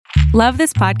Love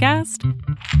this podcast?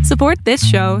 Support this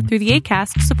show through the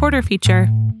Acast supporter feature.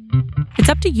 It's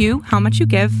up to you how much you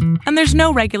give, and there's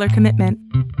no regular commitment.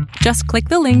 Just click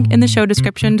the link in the show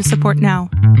description to support now.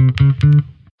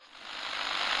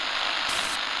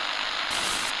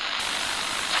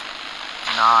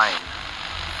 Nine,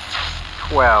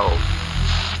 12,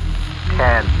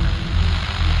 10,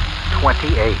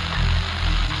 28,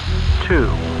 2,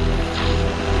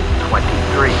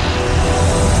 23.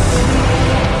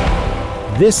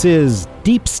 This is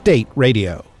Deep State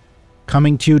Radio,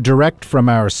 coming to you direct from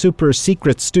our super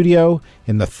secret studio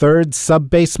in the third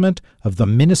sub-basement of the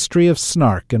Ministry of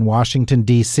Snark in Washington,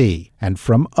 D.C., and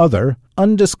from other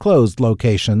undisclosed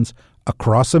locations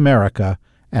across America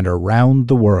and around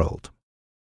the world.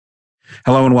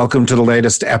 Hello and welcome to the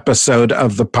latest episode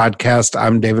of the podcast.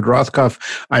 I'm David Rothkopf.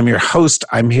 I'm your host.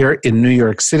 I'm here in New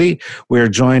York City. We are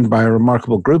joined by a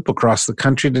remarkable group across the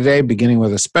country today, beginning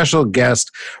with a special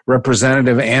guest,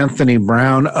 Representative Anthony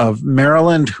Brown of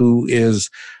Maryland, who is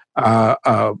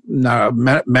a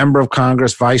member of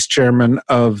Congress, vice chairman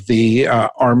of the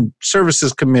Armed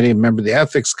Services Committee, member of the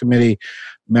Ethics Committee,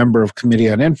 member of Committee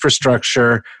on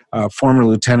Infrastructure, former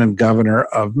lieutenant governor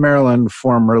of Maryland,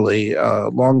 formerly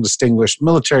long distinguished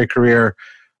military career.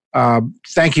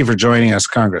 Thank you for joining us,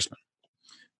 Congressman.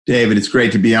 David, it's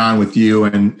great to be on with you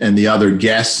and the other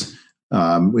guests.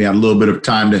 We had a little bit of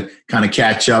time to kind of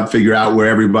catch up, figure out where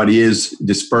everybody is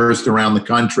dispersed around the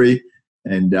country,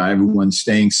 and everyone's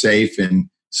staying safe and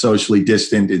socially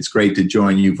distant. It's great to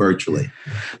join you virtually.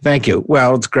 Thank you.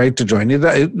 Well, it's great to join you.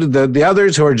 The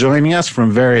others who are joining us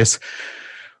from various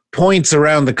points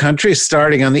around the country,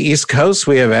 starting on the East Coast,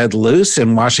 we have Ed Luce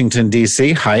in Washington,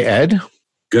 D.C. Hi, Ed.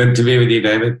 Good to be with you,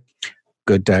 David.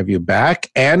 Good to have you back.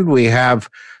 And we have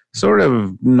sort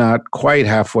of not quite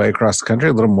halfway across the country,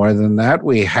 a little more than that.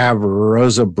 We have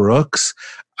Rosa Brooks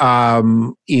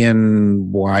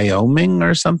in Wyoming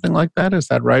or something like that. Is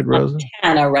that right, Rosa?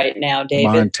 Montana right now,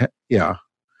 David. Yeah.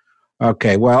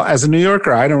 Okay. Well, as a New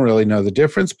Yorker, I don't really know the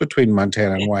difference between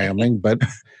Montana and Wyoming, but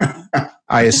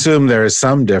I assume there is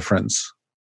some difference.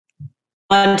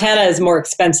 Montana is more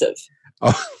expensive.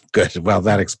 Oh, good. Well,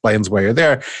 that explains why you're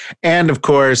there. And of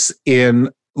course, in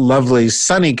lovely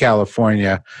sunny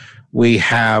California, we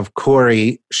have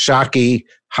Kori Schake.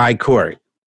 Hi, Kori.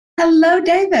 Hello,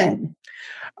 David.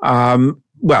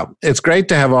 Well, it's great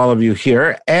to have all of you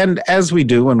here. And as we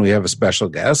do when we have a special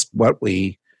guest, what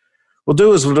we will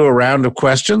do is we'll do a round of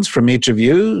questions from each of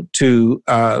you to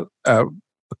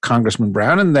Congressman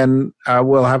Brown, and then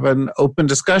we'll have an open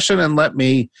discussion. And let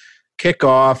me kick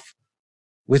off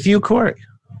with you, Kori.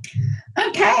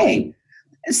 Okay.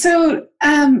 So,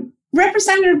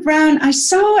 Representative Brown, I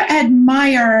so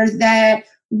admire the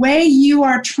way you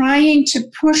are trying to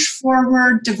push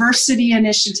forward diversity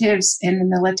initiatives in the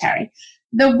military.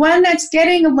 The one that's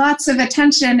getting lots of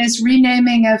attention is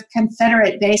renaming of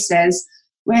Confederate bases,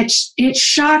 which it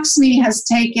shocks me has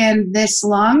taken this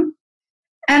long.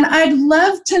 And I'd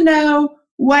love to know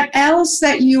what else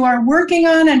that you are working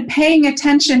on and paying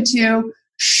attention to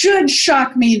should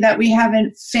shock me that we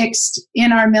haven't fixed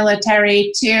in our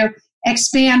military to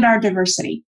expand our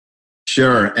diversity.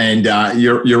 Sure. And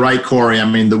you're right, Kori. I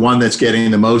mean, the one that's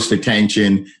getting the most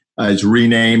attention is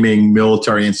renaming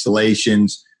military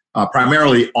installations,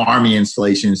 primarily Army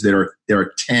installations. There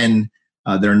are 10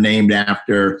 that are named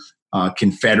after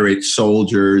Confederate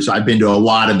soldiers. I've been to a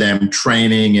lot of them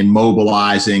training and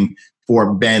mobilizing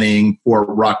Fort Benning, Fort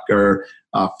Rucker,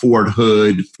 Fort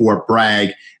Hood, Fort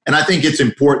Bragg. And I think it's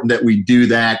important that we do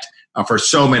that for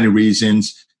so many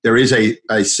reasons. There is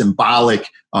a symbolic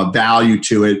value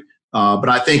to it. But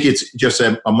I think it's just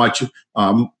a much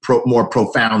more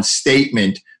profound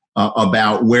statement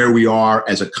about where we are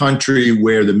as a country,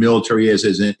 where the military is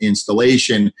as an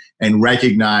installation, and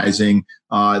recognizing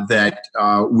that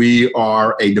we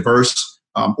are a diverse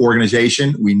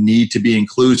organization. We need to be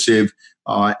inclusive,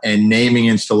 and naming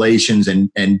installations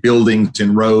and buildings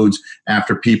and roads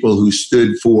after people who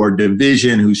stood for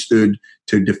division, who stood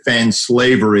to defend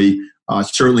slavery,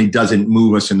 certainly doesn't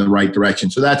move us in the right direction.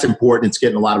 So that's important. It's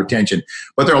getting a lot of attention.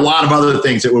 But there are a lot of other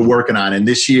things that we're working on. And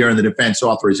this year in the Defense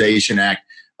Authorization Act,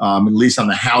 at least on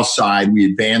the House side, we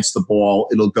advanced the ball.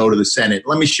 It'll go to the Senate.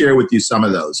 Let me share with you some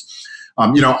of those.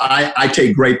 I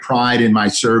take great pride in my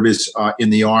service in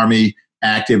the Army,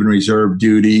 active and reserve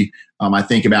duty. I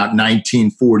think about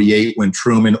 1948 when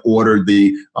Truman ordered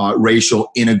the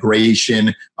racial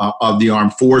integration of the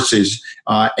armed forces.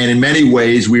 And in many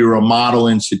ways, we were a model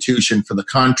institution for the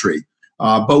country.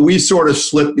 But we sort of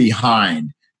slipped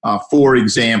behind. For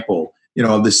example,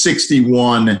 of the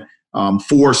 61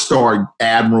 4-star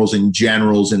admirals and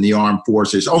generals in the armed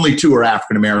forces. Only 2 are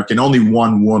African American, only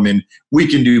 1 woman. We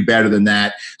can do better than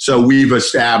that. So we've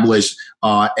established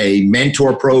a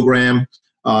mentor program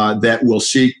that will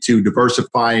seek to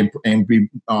diversify and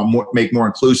make more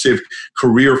inclusive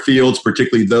career fields,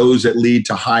 particularly those that lead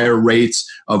to higher rates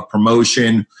of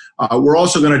promotion. We're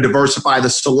also going to diversify the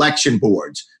selection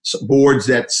boards, boards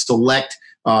that select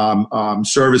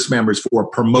service members for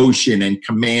promotion and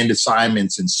command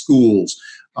assignments in schools,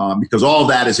 because all of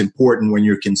that is important when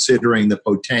you're considering the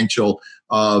potential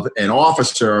of an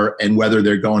officer and whether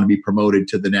they're going to be promoted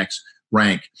to the next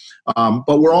rank.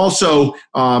 But we're also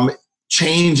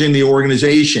changing the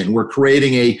organization. We're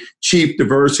creating a chief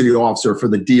diversity officer for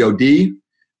the DoD,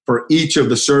 for each of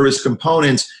the service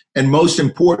components, and most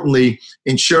importantly,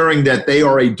 ensuring that they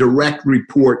are a direct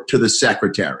report to the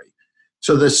secretary.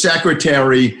 So the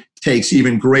secretary takes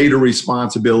even greater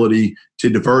responsibility to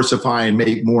diversify and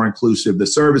make more inclusive the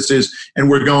services. And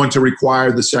we're going to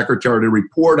require the secretary to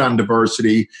report on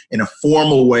diversity in a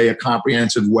formal way, a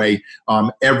comprehensive way,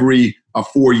 every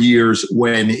 4 years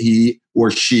when he or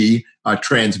she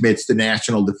transmits the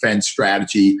National Defense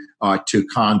Strategy to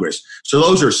Congress. So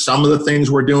those are some of the things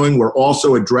we're doing. We're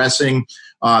also addressing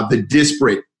the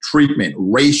disparate treatment,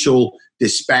 racial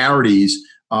disparities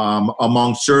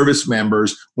among service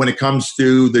members when it comes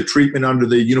to the treatment under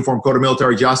the Uniform Code of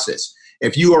Military Justice.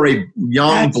 If you are a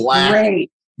young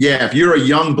if you're a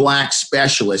young black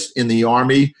specialist in the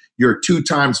Army, you're 2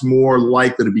 times more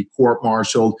likely to be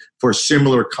court-martialed for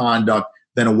similar conduct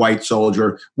than a white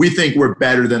soldier. We think we're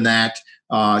better than that.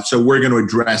 So we're going to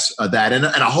address that and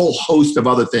a whole host of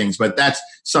other things, but that's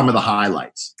some of the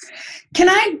highlights. Can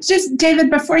I just, David,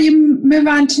 before you move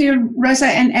on to Rosa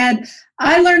and Ed,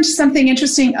 I learned something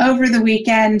interesting over the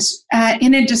weekend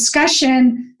in a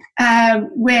discussion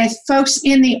with folks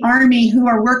in the Army who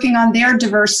are working on their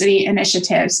diversity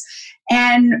initiatives.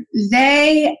 And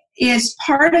as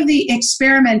part of the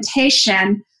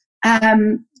experimentation,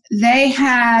 they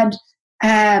had,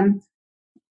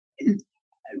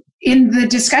 in the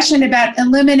discussion about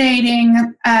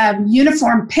eliminating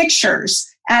uniform pictures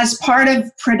as part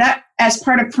of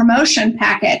promotion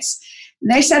packets,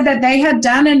 they said that they had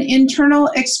done an internal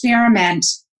experiment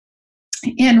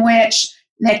in which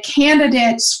the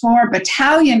candidates for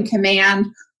battalion command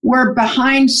were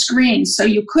behind screens, so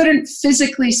you couldn't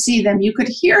physically see them, you could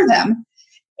hear them.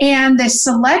 And the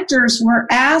selectors were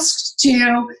asked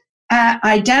to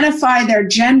identify their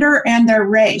gender and their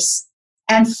race.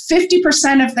 And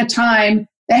 50% of the time,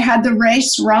 they had the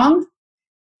race wrong.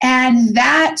 And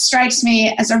that strikes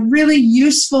me as a really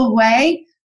useful way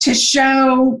to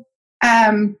show,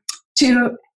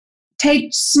 to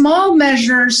take small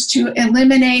measures to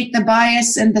eliminate the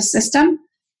bias in the system,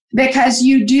 because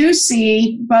you do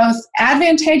see both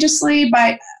advantageously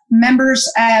by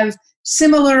members of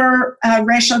similar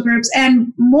racial groups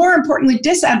and, more importantly,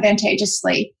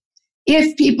 disadvantageously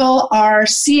if people are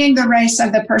seeing the race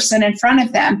of the person in front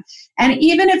of them. And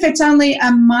even if it's only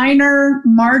a minor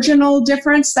marginal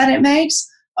difference that it makes,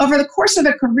 over the course of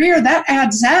a career, that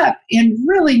adds up in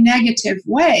really negative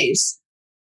ways.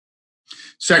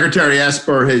 Secretary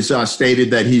Esper has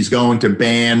stated that he's going to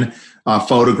ban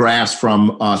photographs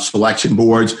from selection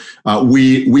boards.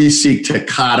 We seek to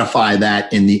codify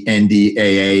that in the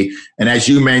NDAA. And as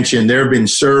you mentioned, there have been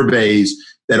surveys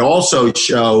that also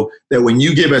show that when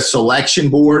you give a selection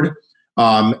board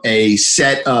a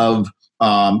set of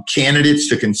candidates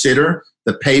to consider,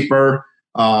 the paper,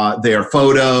 their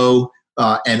photo,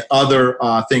 and other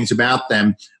things about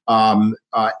them,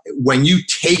 when you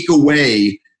take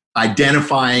away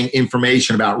identifying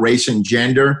information about race and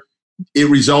gender, it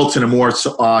results in a more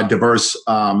diverse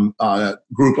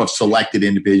group of selected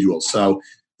individuals. So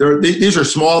these are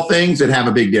small things that have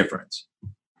a big difference.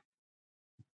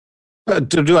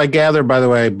 Do I gather, by the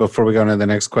way, before we go on to the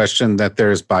next question, that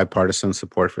there's bipartisan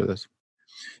support for this?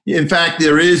 In fact,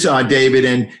 there is,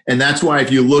 David, and that's why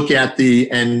if you look at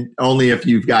and only if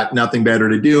you've got nothing better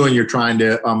to do and you're trying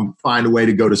to find a way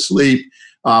to go to sleep,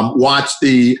 watch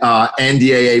the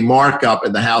NDAA markup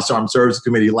at the House Armed Services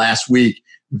Committee last week.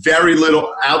 Very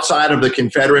little outside of the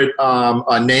Confederate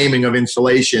naming of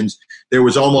installations. There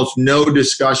was almost no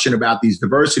discussion about these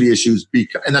diversity issues,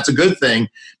 and that's a good thing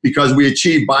because we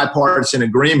achieved bipartisan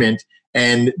agreement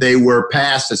and they were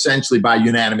passed essentially by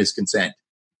unanimous consent.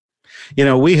 You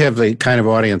know, we have the kind of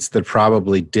audience that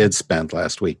probably did spend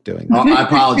last week doing that. I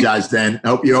apologize, then.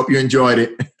 Hope you enjoyed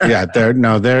it. Yeah,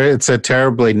 it's a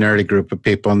terribly nerdy group of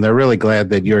people, and they're really glad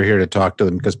that you're here to talk to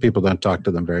them because people don't talk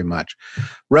to them very much.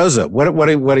 Rosa, what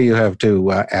do you have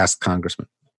to ask Congressman?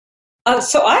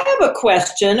 So I have a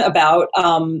question about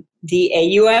the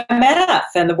AUMF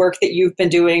and the work that you've been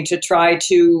doing to try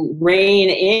to rein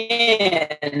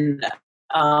in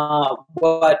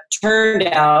what turned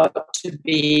out to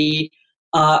be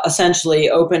essentially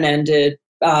open-ended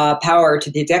power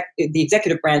to the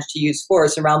executive branch to use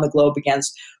force around the globe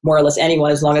against more or less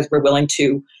anyone, as long as we're willing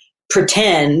to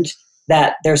pretend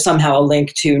that there's somehow a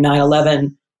link to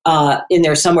 9/11 in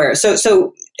there somewhere.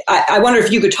 So I wonder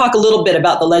if you could talk a little bit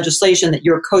about the legislation that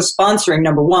you're co-sponsoring,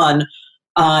 number one,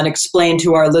 and explain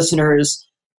to our listeners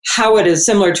how it is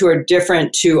similar to or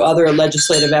different to other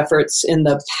legislative efforts in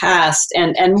the past.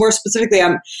 And more specifically,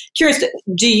 I'm curious,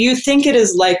 do you think it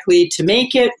is likely to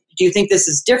make it? Do you think this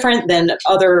is different than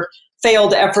other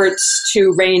failed efforts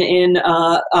to rein in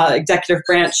executive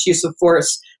branch use of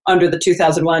force under the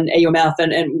 2001 AUMF?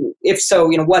 And if so,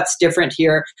 what's different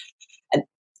here?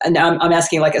 And I'm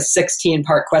asking like a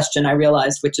 16-part question, I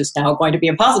realize, which is now going to be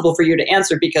impossible for you to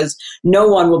answer because no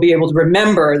one will be able to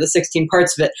remember the 16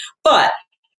 parts of it. But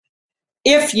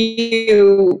if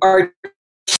you are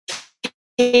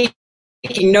taking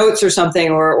notes or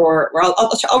something, or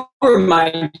I'll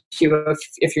remind you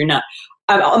if you're not.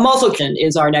 I'm also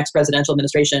is our next presidential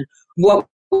administration. What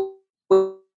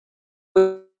would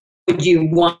you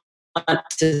want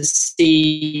to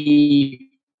see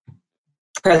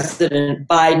President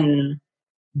Biden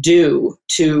do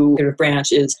to the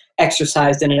branch is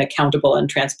exercised in an accountable and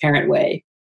transparent way?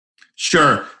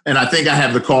 Sure. And I think I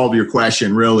have the call of your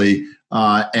question, really.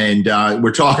 And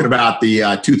we're talking about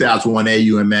the 2001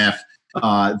 AUMF,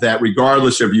 that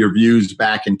regardless of your views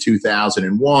back in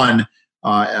 2001,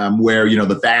 where,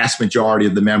 the vast majority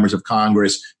of the members of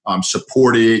Congress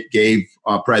supported it, gave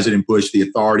President Bush the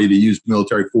authority to use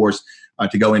military force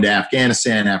to go into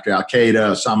Afghanistan after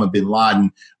al-Qaeda, Osama bin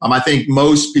Laden. I think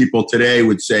most people today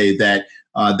would say that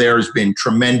there's been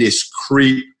tremendous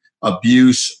creep,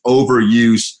 abuse,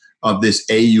 overuse of this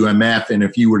AUMF. And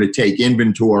if you were to take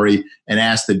inventory and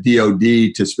ask the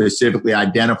DOD to specifically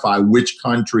identify which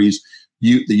countries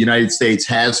the United States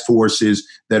has forces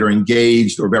that are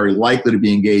engaged or very likely to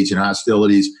be engaged in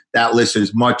hostilities, that list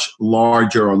is much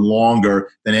larger or longer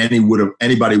than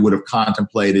anybody would have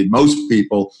contemplated, most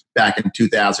people back in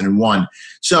 2001.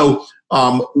 So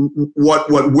what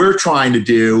we're trying to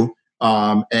do,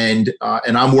 and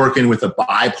I'm working with a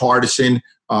bipartisan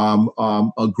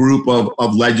a group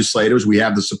of legislators. We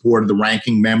have the support of the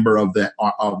ranking member of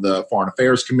the Foreign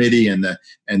Affairs Committee and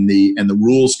the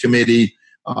Rules Committee.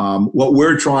 What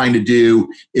we're trying to do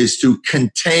is to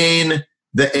contain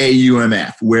the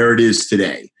AUMF where it is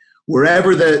today.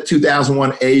 Wherever the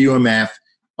 2001 AUMF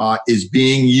is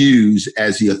being used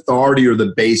as the authority or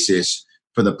the basis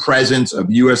for the presence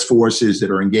of U.S. forces that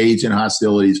are engaged in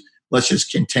hostilities, let's just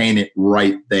contain it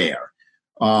right there.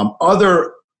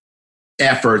 Other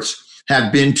efforts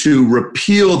have been to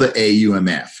repeal the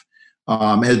AUMF,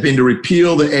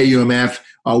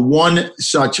 One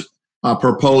such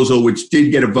proposal, which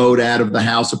did get a vote out of the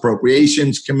House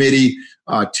Appropriations Committee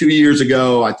 2 years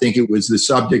ago. I think it was the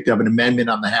subject of an amendment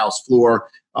on the House floor,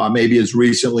 maybe as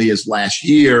recently as last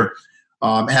year,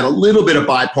 had a little bit of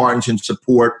bipartisan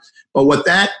support. But what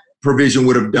that provision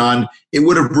would have done, it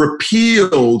would have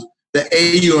repealed the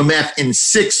AUMF in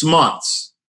 6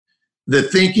 months. The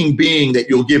thinking being that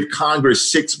you'll give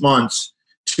Congress 6 months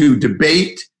to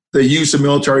debate the use of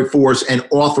military force and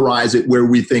authorize it where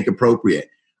we think appropriate.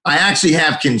 I actually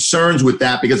have concerns with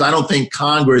that because I don't think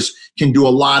Congress can do a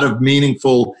lot of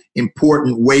meaningful,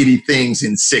 important, weighty things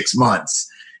in 6 months.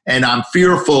 And I'm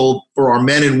fearful for our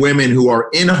men and women who are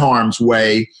in harm's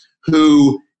way,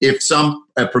 who, if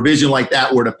a provision like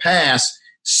that were to pass,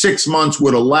 6 months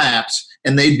would elapse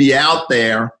and they'd be out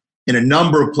there in a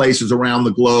number of places around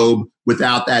the globe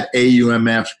without that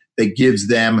AUMF that gives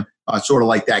them sort of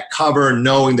like that cover,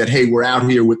 knowing that, hey, we're out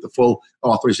here with the full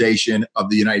authorization of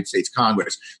the United States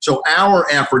Congress. So our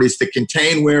effort is to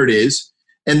contain where it is.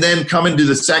 And then coming to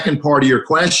the second part of your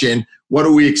question, what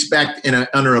do we expect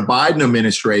under a Biden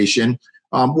administration?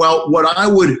 Well, what I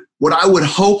would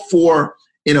hope for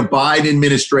in a Biden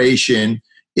administration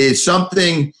is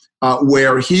something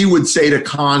where he would say to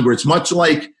Congress, much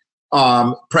like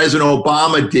President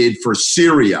Obama did for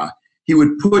Syria, he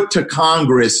would put to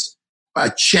Congress a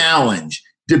challenge,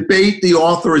 debate the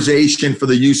authorization for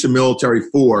the use of military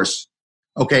force,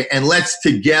 okay, and let's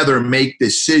together make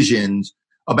decisions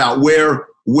about where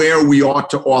we ought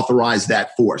to authorize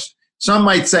that force. Some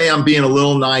might say I'm being a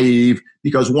little naive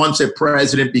because once a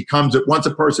person becomes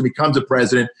a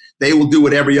president, they will do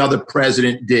what every other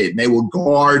president did. They will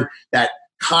guard that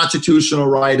constitutional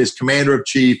right as commander in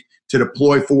chief to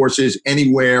deploy forces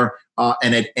anywhere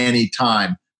and at any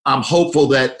time. I'm hopeful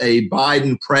that a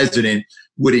Biden president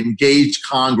would engage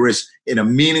Congress in a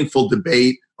meaningful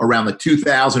debate around the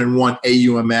 2001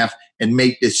 AUMF and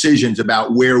make decisions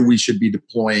about where we should be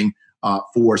deploying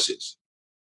forces.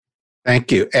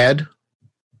 Thank you. Ed?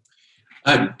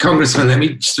 Congressman, let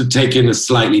me just take you in a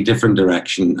slightly different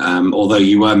direction, although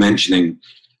you were mentioning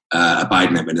a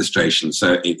Biden administration,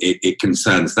 so it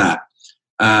concerns that.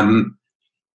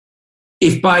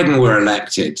 If Biden were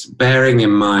elected, bearing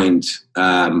in mind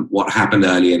what happened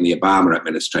early in the Obama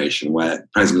administration, where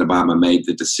President Obama made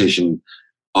the decision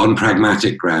on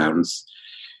pragmatic grounds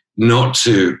not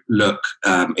to look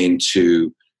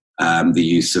into the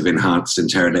use of enhanced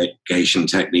interrogation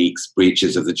techniques,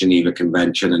 breaches of the Geneva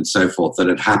Convention, and so forth that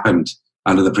had happened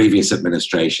under the previous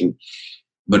administration,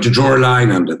 but to draw a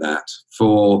line under that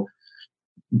for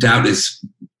doubtless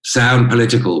sound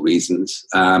political reasons,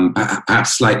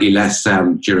 perhaps slightly less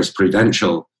sound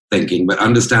jurisprudential thinking, but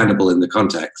understandable in the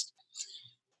context.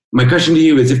 My question to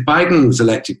you is, if Biden's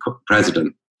elected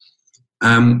president,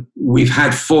 we've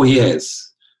had 4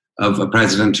 years of a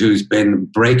president who's been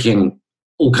breaking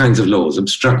all kinds of laws,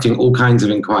 obstructing all kinds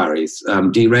of inquiries,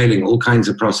 derailing all kinds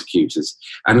of prosecutors,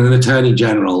 and an attorney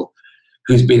general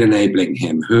who's been enabling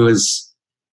him, who has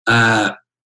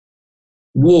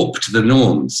warped the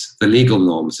norms, the legal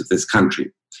norms of this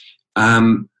country.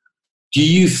 Do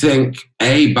you think,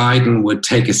 Biden would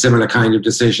take a similar kind of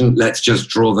decision? Let's just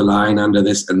draw the line under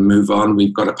this and move on.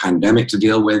 We've got a pandemic to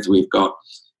deal with. We've got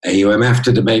AUMF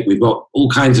to debate. We've got all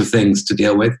kinds of things to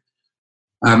deal with.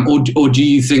 Or do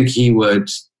you think he would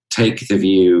take the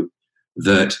view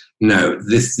that, no,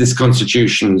 this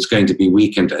Constitution is going to be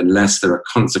weakened unless there are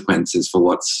consequences for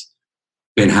what's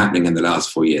been happening in the last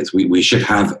 4 years? We should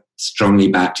have strongly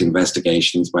backed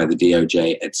investigations by the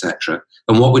DOJ, etc.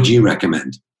 And what would you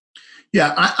recommend?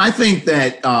 Yeah, I think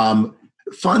that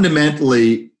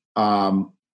fundamentally,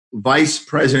 Vice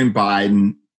President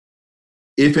Biden,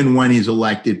 if and when he's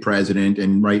elected president,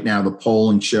 and right now the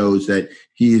polling shows that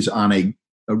he's on a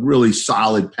really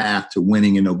solid path to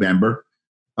winning in November.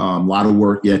 A lot of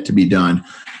work yet to be done.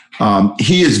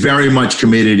 He is very much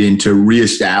committed into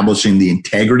reestablishing the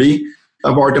integrity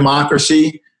of our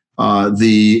democracy,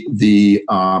 the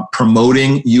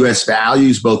promoting U.S.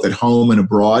 values both at home and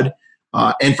abroad.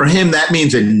 And for him, that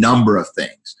means a number of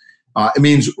things. It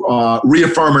means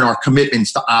reaffirming our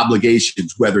commitments to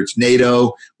obligations, whether it's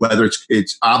NATO, whether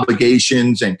it's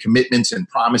obligations and commitments and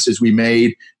promises we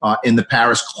made in the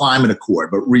Paris Climate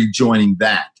Accord, but rejoining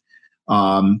that.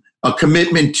 A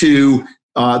commitment to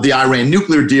the Iran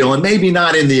nuclear deal, and maybe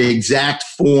not in the exact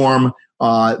form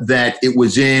that it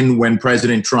was in when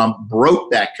President Trump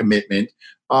broke that commitment,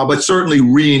 but certainly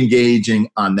re-engaging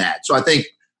on that. So I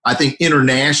think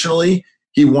internationally,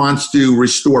 he wants to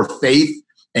restore faith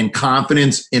and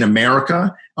confidence in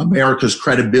America, America's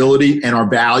credibility and our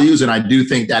values. And I do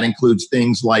think that includes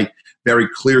things like very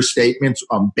clear statements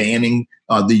on banning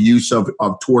the use of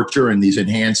torture and these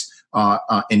enhanced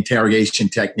interrogation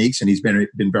techniques. And he's been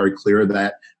very clear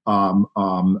that on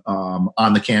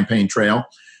the campaign trail.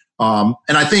 And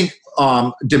I think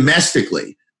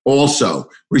domestically, also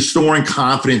restoring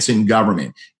confidence in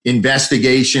government,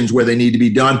 investigations where they need to be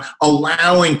done,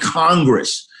 allowing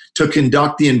Congress to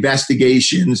conduct the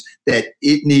investigations that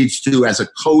it needs to, as a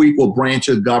co-equal branch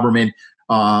of government,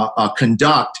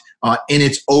 conduct in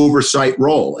its oversight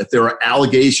role. If there are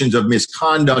allegations of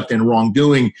misconduct and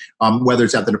wrongdoing, whether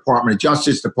it's at the Department of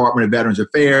Justice, Department of Veterans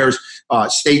Affairs,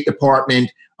 State Department,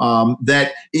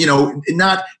 that,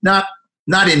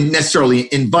 not in necessarily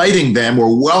inviting them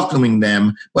or welcoming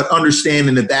them, but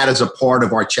understanding that is a part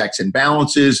of our checks and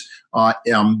balances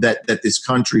that this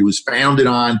country was founded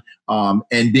on,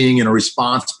 and being in a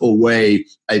responsible way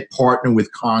a partner with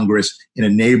Congress in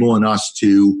enabling us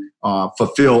to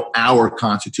fulfill our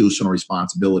constitutional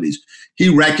responsibilities. He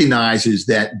recognizes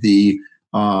that the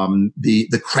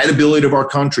credibility of our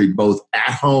country, both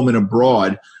at home and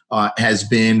abroad, has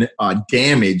been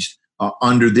damaged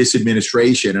under this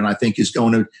administration, and I think is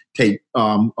going to take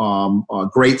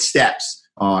great steps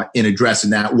in addressing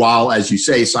that, while, as you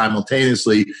say,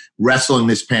 simultaneously wrestling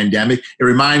this pandemic. It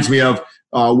reminds me of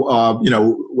when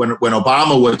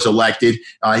Obama was elected,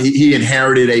 he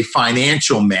inherited a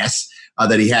financial mess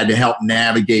that he had to help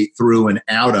navigate through and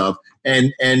out of,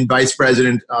 and Vice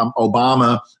President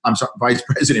Vice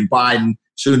President Biden,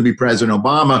 soon to be President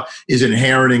Obama, is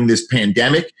inheriting this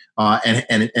pandemic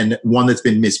and one that's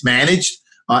been mismanaged,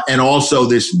 and also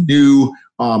this new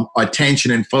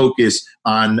attention and focus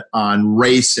on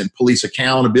race and police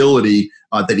accountability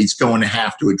that he's going to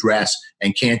have to address,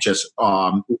 and can't just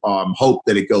hope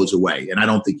that it goes away. And I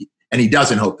don't think, and he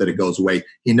doesn't hope that it goes away.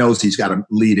 He knows he's got to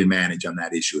lead and manage on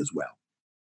that issue as well.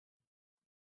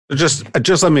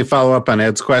 Just let me follow up on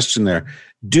Ed's question there.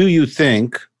 Do you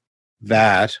think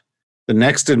that the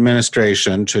next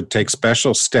administration should take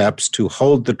special steps to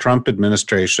hold the Trump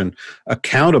administration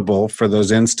accountable for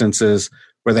those instances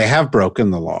where they have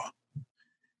broken the law?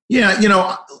 Yeah,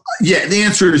 the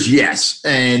answer is yes.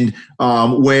 And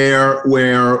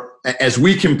where as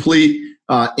we complete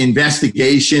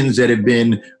investigations that have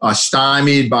been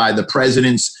stymied by the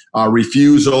president's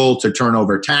refusal to turn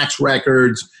over tax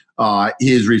records,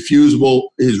 his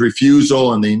refusal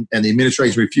and the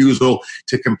administration's refusal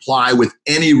to comply with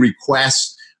any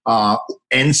requests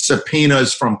and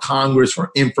subpoenas from Congress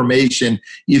for information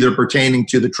either pertaining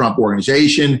to the Trump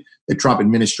organization, the Trump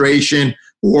administration,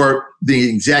 or the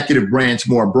executive branch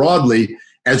more broadly,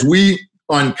 as we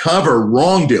uncover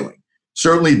wrongdoing,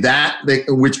 certainly that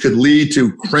which could lead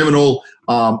to criminal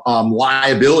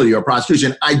liability or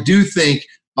prosecution, I do think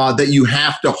that you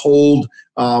have to hold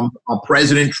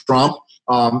President Trump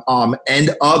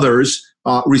and others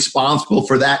responsible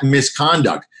for that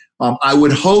misconduct. I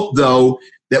would hope, though,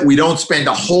 that we don't spend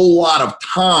a whole lot of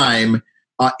time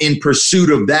in pursuit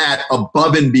of that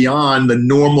above and beyond the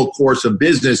normal course of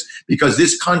business, because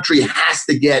this country has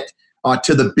to get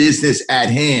to the business at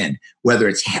hand, whether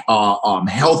it's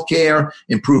healthcare,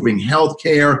 improving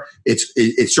healthcare.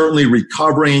 It's certainly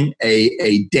recovering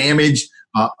a damaged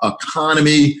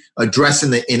economy,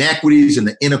 addressing the inequities and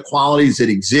the inequalities that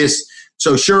exist.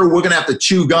 So sure, we're going to have to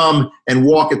chew gum and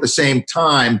walk at the same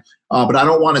time, but I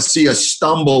don't want to see us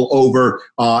stumble over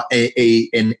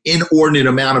an inordinate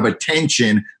amount of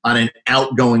attention on an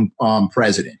outgoing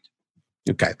president.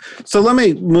 Okay. So let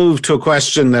me move to a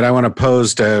question that I want to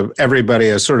pose to everybody,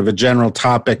 as sort of a general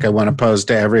topic I want to pose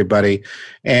to everybody.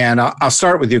 And I'll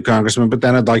start with you, Congressman, but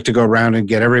then I'd like to go around and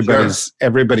get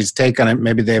everybody's take on it.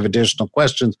 Maybe they have additional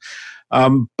questions.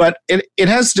 But it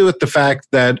has to do with the fact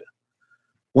that,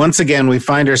 once again, we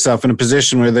find ourselves in a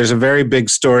position where there's a very big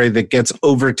story that gets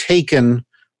overtaken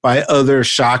by other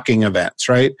shocking events,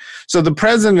 right? So the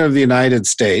President of the United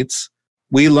States,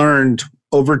 we learned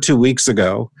over 2 weeks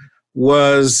ago,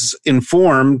 was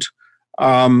informed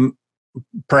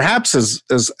perhaps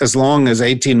as long as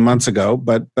 18 months ago,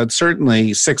 but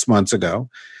certainly 6 months ago,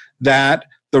 that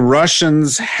the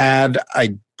Russians had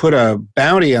put a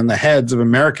bounty on the heads of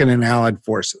American and allied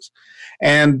forces.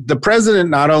 And the president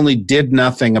not only did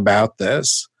nothing about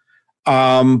this,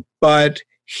 but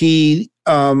he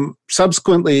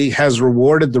subsequently has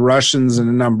rewarded the Russians in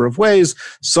a number of ways,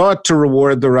 sought to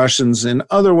reward the Russians in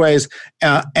other ways,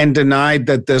 and denied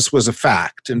that this was a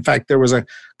fact. In fact, there was a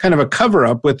kind of a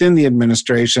cover-up within the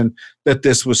administration that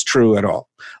this was true at all.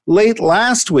 Late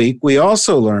last week, we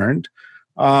also learned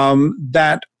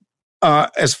that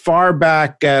as far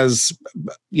back as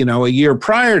a year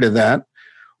prior to that,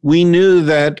 we knew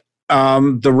that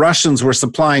the Russians were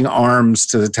supplying arms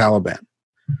to the Taliban.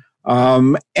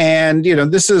 And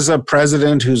this is a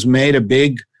president who's made a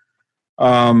big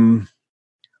part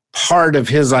of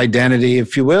his identity,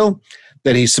 if you will,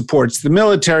 that he supports the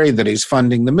military, that he's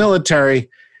funding the military.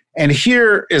 And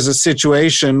here is a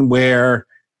situation where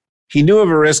he knew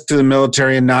of a risk to the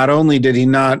military, and not only did he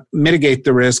not mitigate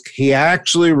the risk, he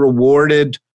actually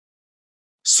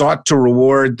sought to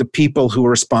reward the people who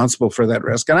were responsible for that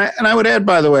risk. And I would add,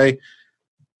 by the way,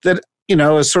 that,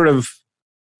 as sort of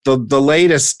the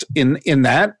latest in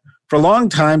that, for a long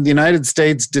time, the United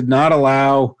States did not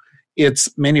allow its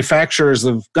manufacturers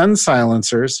of gun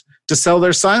silencers to sell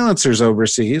their silencers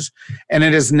overseas. And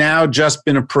it has now just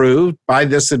been approved by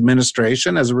this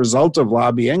administration as a result of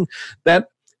lobbying that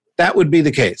would be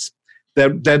the case.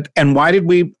 And why did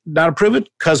we not approve it?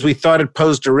 Because we thought it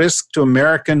posed a risk to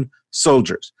American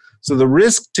soldiers. So the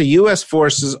risk to U.S.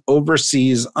 forces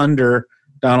overseas under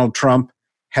Donald Trump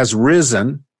has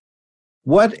risen.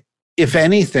 What, if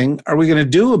anything, are we going to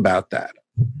do about that?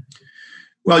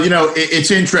 Well, it's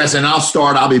interesting.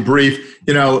 I'll be brief.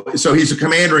 So he's a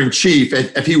commander-in-chief.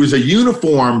 If he was a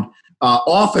uniformed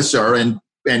officer,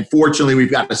 and fortunately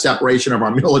we've got a separation of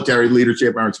our military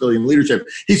leadership and our civilian leadership,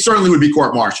 he certainly would be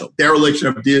court-martialed. Dereliction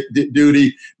of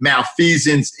duty,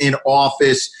 malfeasance in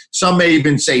office, some may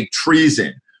even say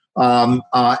treason.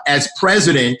 As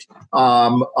president,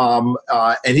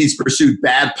 and he's pursued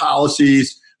bad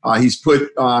policies, he's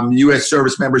put U.S.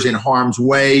 service members in harm's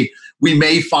way. We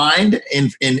may find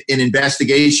in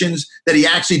investigations that he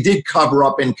actually did cover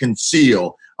up and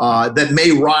conceal that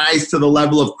may rise to the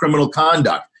level of criminal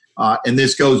conduct. And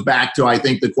this goes back to, I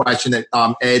think, the question that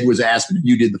Ed was asking, and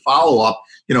you did the follow-up.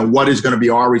 What is going to be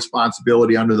our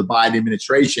responsibility under the Biden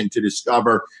administration to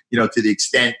discover, to the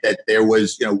extent that there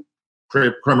was,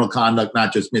 criminal conduct,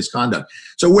 not just misconduct.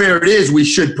 So where it is, we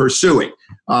should pursue it.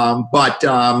 But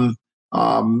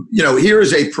Here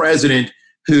is a president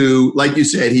who, like you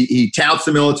said, he touts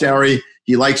the military.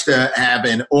 He likes to have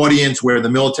an audience where the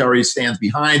military stands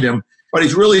behind him, but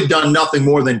he's really done nothing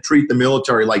more than treat the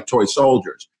military like toy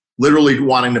soldiers, literally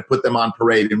wanting to put them on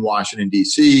parade in Washington,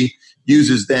 D.C.,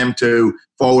 uses them to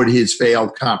forward his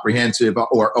failed comprehensive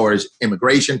or his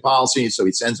immigration policy. So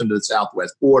he sends them to the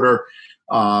southwest border.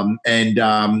 Look,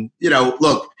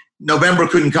 November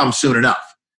couldn't come soon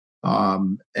enough.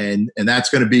 And that's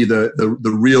going to be the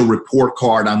real report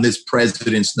card on this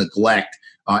president's neglect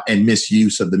and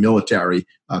misuse of the military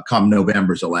come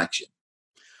November's election.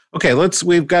 Okay,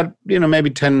 we've got, maybe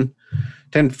 10,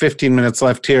 15 minutes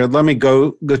left here. Let me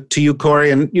go to you,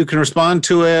 Corey, and you can respond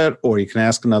to it or you can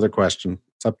ask another question.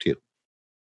 It's up to you.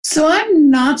 So I'm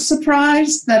not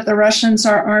surprised that the Russians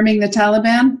are arming the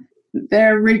Taliban.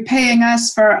 They're repaying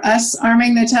us for us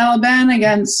arming the Taliban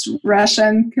against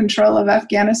Russian control of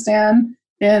Afghanistan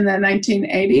in the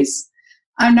 1980s.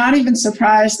 I'm not even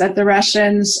surprised that the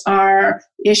Russians are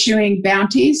issuing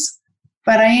bounties,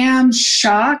 but I am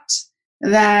shocked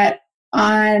that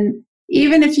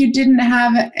even if you didn't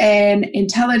have an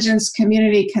intelligence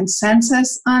community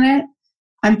consensus on it,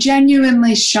 I'm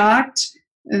genuinely shocked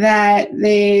that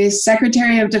the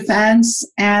Secretary of Defense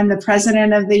and the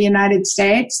President of the United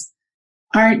States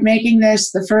aren't making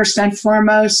this the first and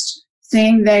foremost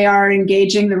thing they are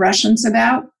engaging the Russians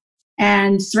about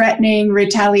and threatening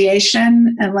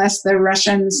retaliation unless the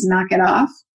Russians knock it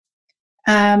off.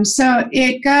 So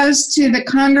it goes to the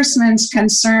congressman's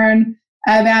concern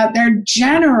about their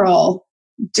general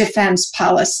defense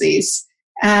policies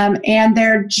and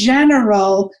their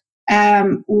general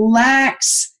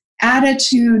lax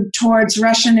attitude towards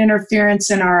Russian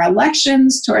interference in our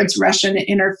elections, towards Russian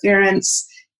interference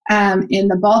in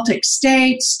the Baltic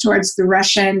states, towards the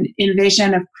Russian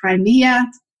invasion of Crimea,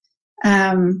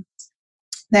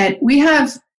 that we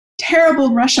have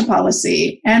terrible Russia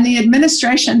policy, and the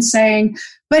administration saying,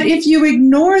 but if you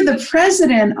ignore the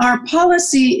president, our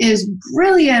policy is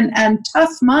brilliant and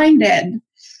tough-minded,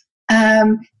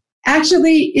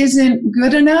 actually isn't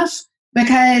good enough,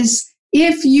 because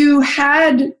if you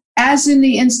had, as in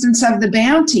the instance of the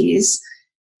bounties,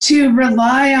 to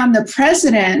rely on the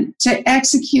president to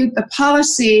execute the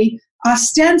policy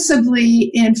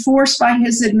ostensibly enforced by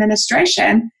his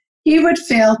administration, he would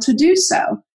fail to do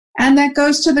so. And that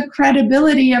goes to the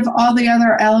credibility of all the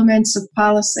other elements of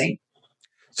policy.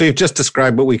 So you've just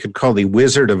described what we could call the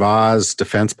Wizard of Oz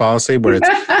defense policy, where it's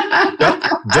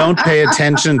don't pay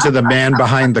attention to the man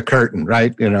behind the curtain,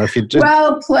 right? If you just...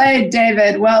 Well played,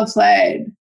 David. Well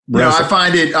played. I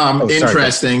find it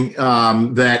interesting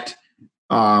that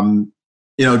during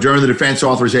the defense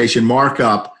authorization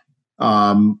markup,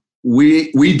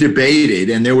 we debated,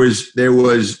 and there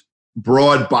was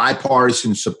broad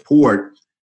bipartisan support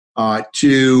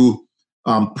to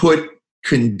put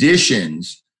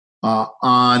conditions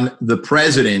on the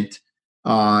president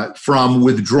from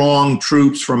withdrawing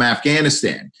troops from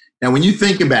Afghanistan. Now, when you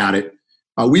think about it,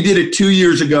 we did it 2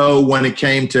 years ago when it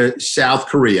came to South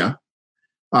Korea.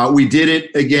 We did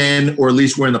it again, or at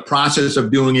least we're in the process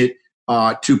of doing it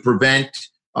to prevent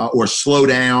or slow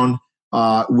down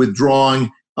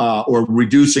withdrawing or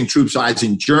reducing troop size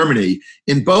in Germany.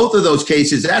 In both of those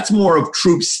cases, that's more of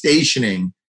troop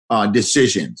stationing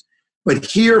decisions. But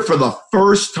here, for the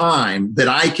first time that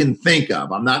I can think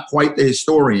of, I'm not quite the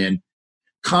historian,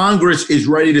 Congress is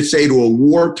ready to say to a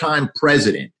wartime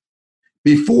president,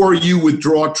 before you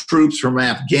withdraw troops from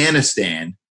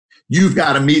Afghanistan, you've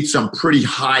got to meet some pretty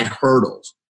high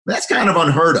hurdles. That's kind of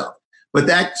unheard of. But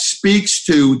that speaks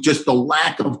to just the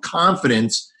lack of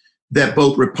confidence that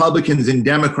both Republicans and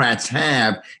Democrats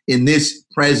have in this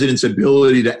president's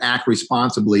ability to act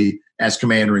responsibly as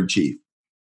commander-in-chief.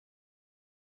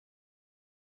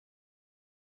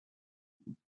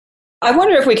 I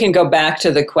wonder if we can go back to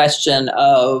the question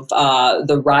of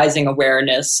the rising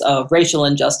awareness of racial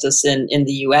injustice in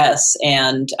the U.S.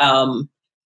 and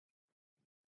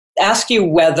ask you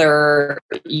whether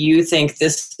you think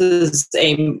this is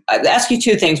ask you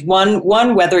two things.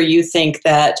 One, whether you think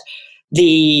that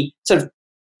the sort of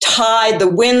tide, the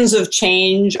winds of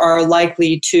change are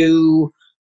likely to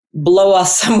blow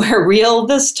us somewhere real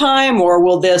this time, or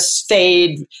will this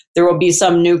fade? There will be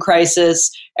some new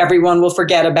crisis. Everyone will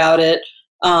forget about it.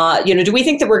 Do we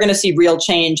think that we're going to see real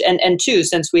change? And two,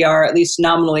 since we are at least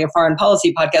nominally a foreign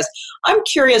policy podcast, I'm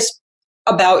curious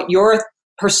about your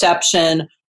perception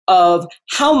of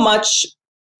how much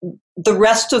the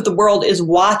rest of the world is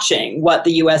watching what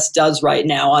the U.S. does right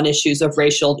now on issues of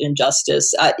racial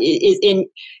injustice.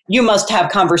 You must have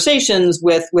conversations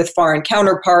with foreign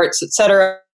counterparts, et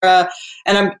cetera. And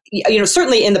I'm,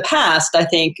 certainly in the past, I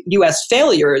think U.S.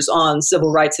 failures on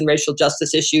civil rights and racial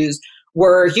justice issues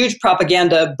were huge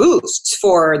propaganda boosts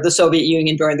for the Soviet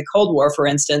Union during the Cold War, for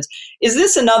instance. Is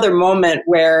this another moment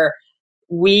where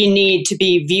we need to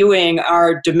be viewing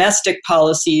our domestic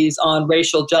policies on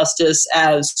racial justice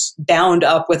as bound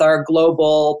up with our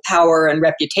global power and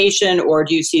reputation, or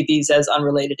do you see these as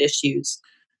unrelated issues?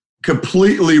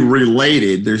 Completely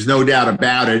related. There's no doubt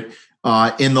about it.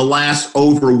 In the last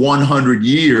over 100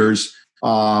 years,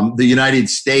 the United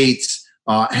States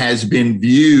has been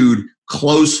viewed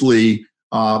closely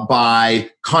by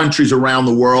countries around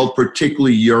the world,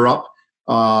 particularly Europe.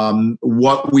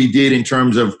 What we did in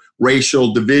terms of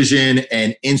racial division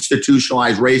and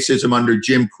institutionalized racism under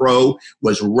Jim Crow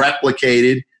was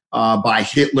replicated by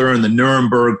Hitler and the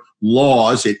Nuremberg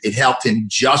laws. It helped him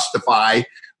justify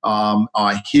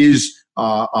his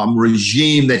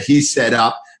regime that he set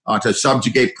up to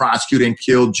subjugate, prosecute, and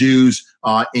kill Jews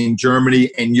in Germany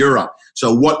and Europe.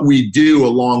 So what we do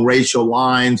along racial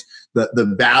lines,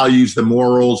 the values, the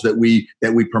morals that we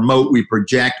promote, we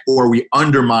project, or we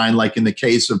undermine, like in the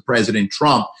case of President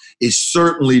Trump, is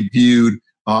certainly viewed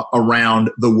around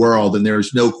the world. And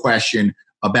there's no question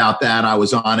about that. I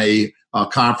was on a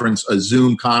conference, a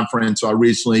Zoom conference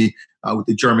recently with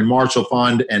the German Marshall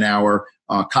Fund and our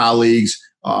colleagues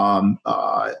from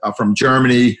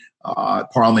Germany,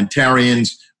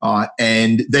 parliamentarians,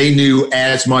 and they knew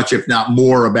as much, if not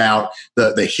more, about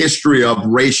the history of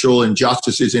racial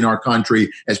injustices in our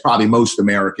country as probably most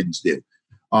Americans do.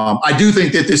 I do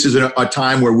think that this is a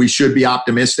time where we should be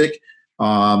optimistic,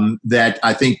 that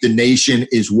I think the nation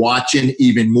is watching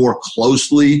even more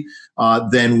closely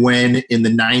than when in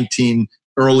the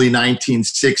early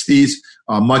 1960s,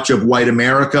 much of white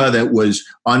America that was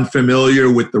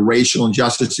unfamiliar with the racial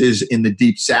injustices in the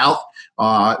Deep South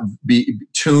be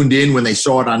tuned in when they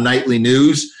saw it on nightly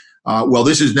news. Well,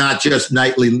 this is not just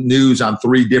nightly news on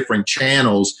 3 different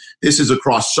channels. This is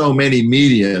across so many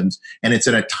mediums, and it's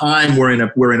at a time we're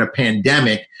in a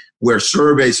pandemic where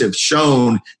surveys have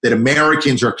shown that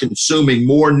Americans are consuming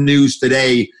more news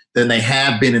today than they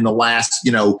have been in the last,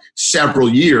 several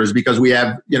years, because we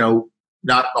have,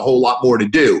 not a whole lot more to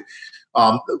do.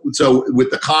 So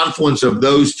with the confluence of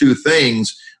those two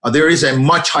things, there is a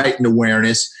much heightened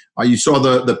awareness. You saw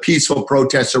the peaceful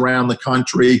protests around the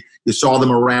country. You saw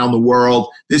them around the world.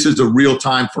 This is a real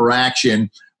time for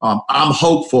action. I'm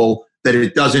hopeful that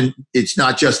it's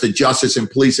not just the Justice and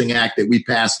Policing Act that we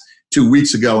passed 2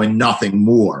 weeks ago and nothing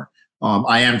more.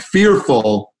 I am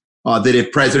fearful that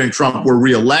if President Trump were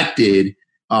reelected,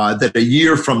 that a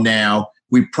year from now,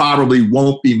 we probably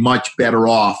won't be much better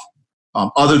off.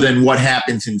 Other than what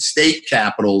happens in state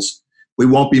capitals, we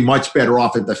won't be much better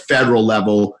off at the federal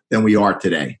level than we are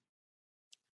today.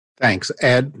 Thanks.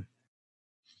 Ed?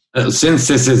 Since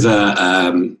this is,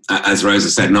 as Rosa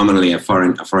said, nominally a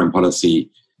foreign policy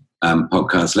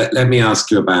podcast, let me ask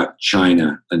you about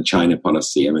China and China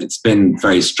policy. I mean, it's been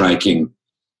very striking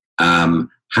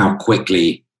how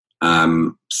quickly,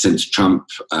 since Trump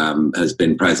has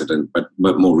been president, but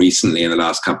more recently in the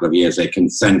last couple of years, a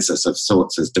consensus of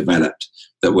sorts has developed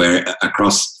that we're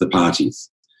across the parties,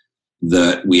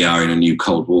 that we are in a new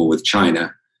Cold War with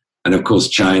China. And of course,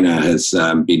 China has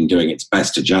been doing its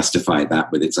best to justify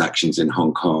that with its actions in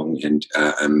Hong Kong and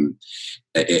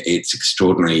its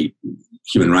extraordinary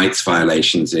human rights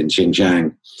violations in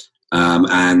Xinjiang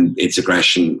and its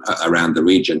aggression around the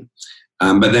region.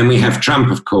 But then we have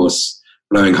Trump, of course,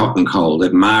 blowing hot and cold,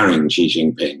 admiring Xi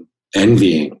Jinping,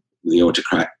 envying the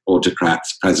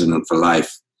autocrat's president for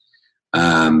life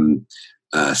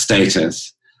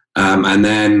status, and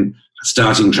then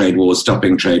starting trade wars,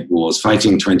 stopping trade wars,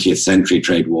 fighting 20th century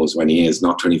trade wars when he is,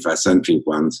 not 21st century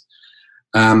ones.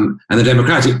 And the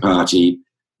Democratic Party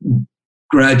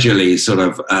gradually sort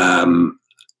of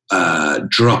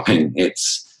dropping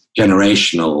its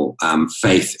generational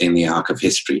faith in the arc of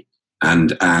history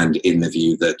and in the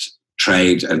view that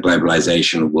trade and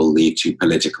globalization will lead to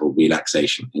political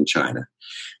relaxation in China.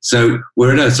 So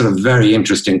we're at a sort of very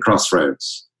interesting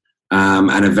crossroads.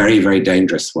 And a very, very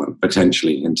dangerous one,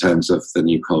 potentially, in terms of the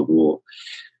new Cold War.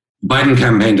 Biden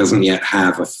campaign doesn't yet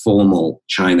have a formal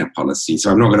China policy,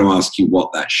 so I'm not going to ask you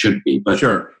what that should be. But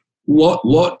sure.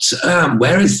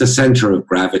 Where is the center of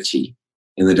gravity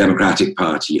in the Democratic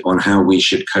Party on how we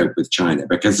should cope with China?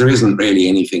 Because there isn't really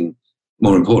anything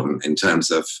more important in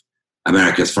terms of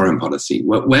America's foreign policy.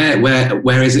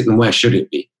 Where is it, and where should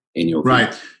it be in your view?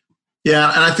 Right.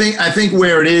 Yeah, and I think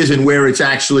where it is and where it's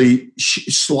actually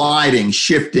sliding,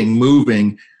 shifting,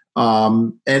 moving,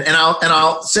 and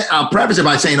I'll preface it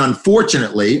by saying,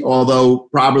 unfortunately, although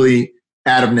probably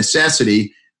out of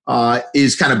necessity,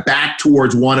 is kind of back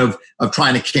towards one of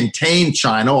trying to contain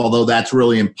China, although that's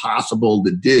really impossible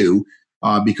to do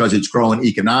because it's growing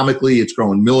economically, it's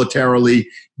growing militarily,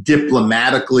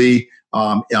 diplomatically,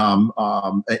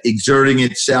 exerting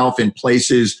itself in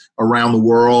places around the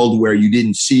world where you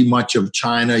didn't see much of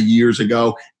China years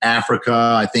ago. Africa,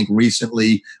 I think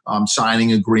recently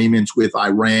signing agreements with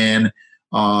Iran.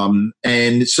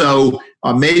 And so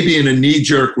maybe in a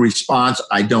knee-jerk response,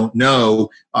 I don't know,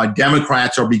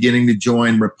 Democrats are beginning to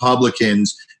join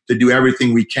Republicans to do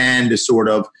everything we can to sort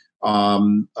of,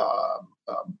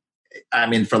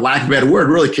 for lack of a better word,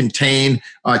 really contain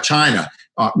China.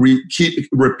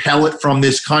 Repel it from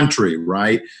this country,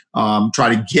 right?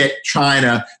 Try to get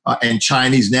China and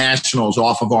Chinese nationals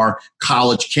off of our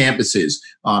college campuses.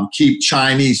 Keep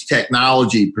Chinese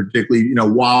technology, particularly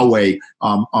Huawei,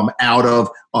 out of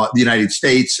the United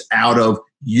States, out of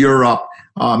Europe.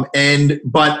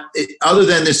 But other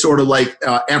than this sort of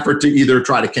effort to either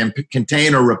try to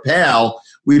contain or repel,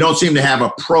 we don't seem to have a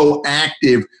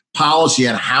proactive policy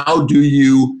on how do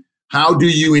you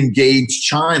engage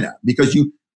China? Because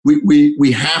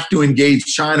we have to engage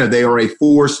China. They are a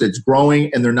force that's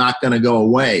growing and they're not going to go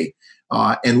away.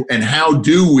 And how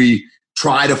do we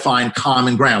try to find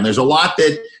common ground? There's a lot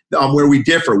that where we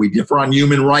differ. We differ on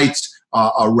human rights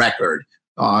record.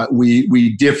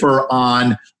 We differ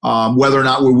on whether or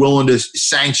not we're willing to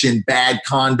sanction bad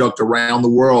conduct around the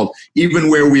world. Even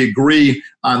where we agree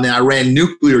on the Iran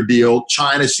nuclear deal,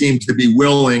 China seems to be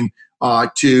willing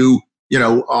to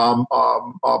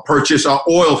purchase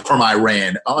oil from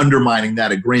Iran, undermining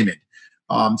that agreement.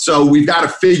 So we've got to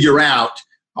figure out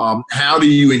how do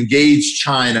you engage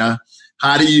China?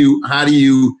 How do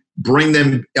you bring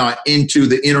them into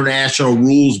the international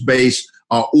rules-based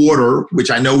order, which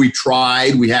I know we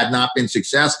tried, we have not been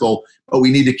successful, but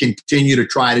we need to continue to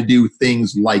try to do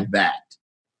things like that.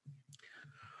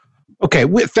 Okay,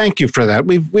 thank you for that.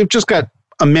 We've just got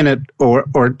a minute or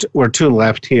two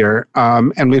left here,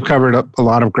 and we've covered up a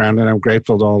lot of ground, and I'm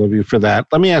grateful to all of you for that.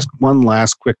 Let me ask one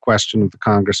last quick question of the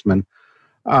congressman,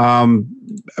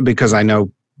 because I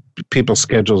know people's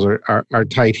schedules are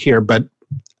tight here, but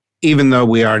even though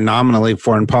we are nominally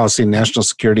foreign policy and national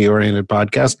security oriented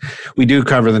podcast, we do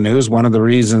cover the news. One of the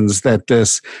reasons that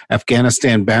this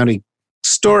Afghanistan bounty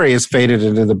story has faded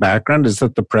into the background is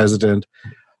that the president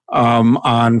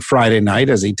on Friday night,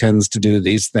 as he tends to do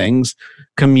these things,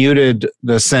 commuted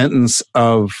the sentence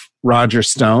of Roger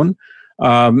Stone.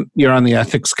 You're on the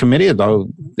ethics committee, although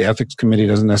the ethics committee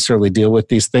doesn't necessarily deal with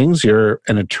these things. You're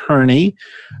an attorney.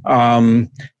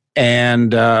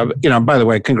 And by the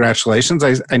way, congratulations.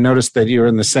 I noticed that you're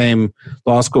in the same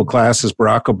law school class as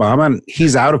Barack Obama, and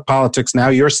he's out of politics now.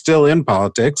 You're still in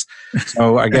politics.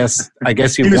 So I guess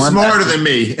you He was won smarter than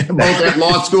me, both at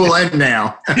law school and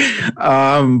now.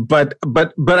 But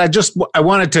I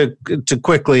wanted to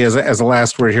quickly, as a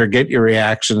last word here, get your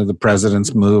reaction to the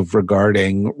president's move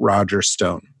regarding Roger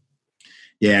Stone.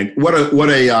 Yeah, what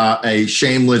a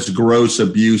shameless, gross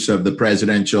abuse of the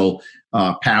presidential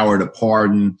power to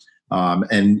pardon.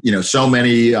 And so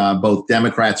many both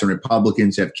Democrats and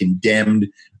Republicans have condemned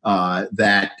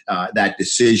that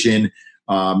decision.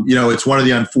 It's one of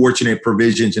the unfortunate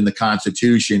provisions in the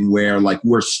Constitution where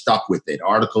we're stuck with it.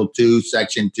 Article 2,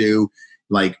 Section 2,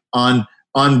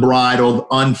 unbridled,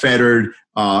 unfettered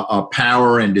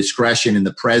power and discretion in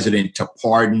the president to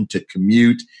pardon, to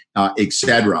commute,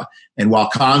 etc. And while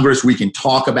Congress, we can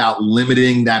talk about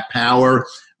limiting that power,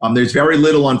 there's very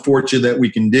little, unfortunately, that we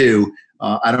can do.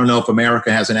 I don't know if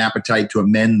America has an appetite to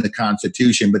amend the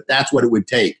Constitution, but that's what it would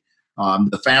take.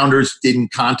 The founders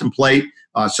didn't contemplate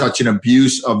such an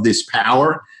abuse of this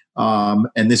power,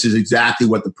 and this is exactly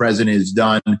what the president has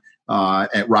done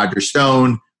at Roger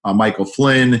Stone, Michael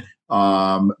Flynn,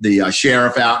 the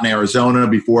sheriff out in Arizona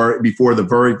before the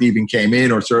verdict even came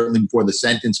in, or certainly before the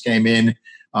sentence came in,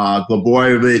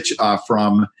 Glebovich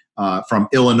from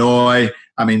Illinois.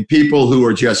 I mean, people who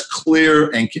are just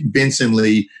clear and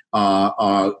convincingly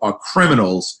are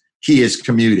criminals, he has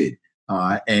commuted.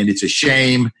 And it's a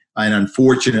shame. And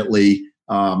unfortunately,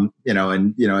 as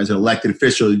an elected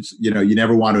official, you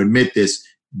never want to admit this.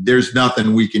 There's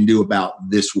nothing we can do about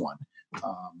this one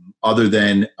other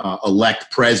than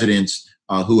elect presidents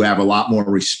who have a lot more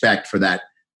respect for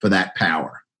that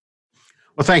power.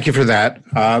 Well, thank you for that.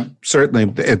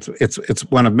 Certainly, it's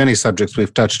one of many subjects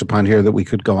we've touched upon here that we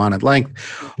could go on at length.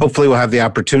 Hopefully, we'll have the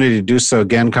opportunity to do so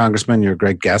again, Congressman. You're a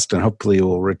great guest, and hopefully you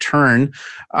will return.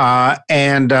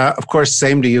 And of course,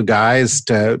 same to you guys,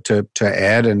 to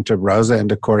Ed and to Rosa and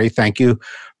to Corey. Thank you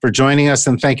for joining us,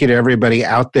 and thank you to everybody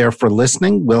out there for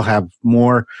listening. We'll have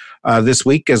more this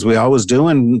week, as we always do.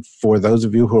 And for those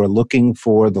of you who are looking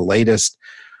for the latest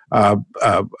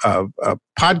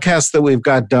podcasts that we've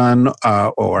got done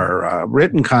or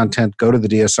written content, go to the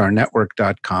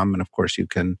dsrnetwork.com. And of course, you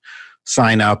can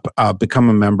sign up, become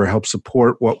a member, help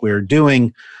support what we're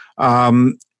doing.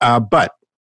 But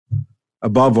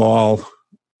above all,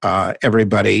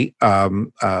 everybody,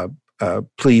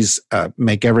 please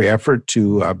make every effort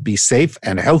to be safe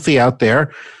and healthy out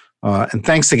there. And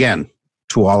thanks again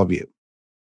to all of you.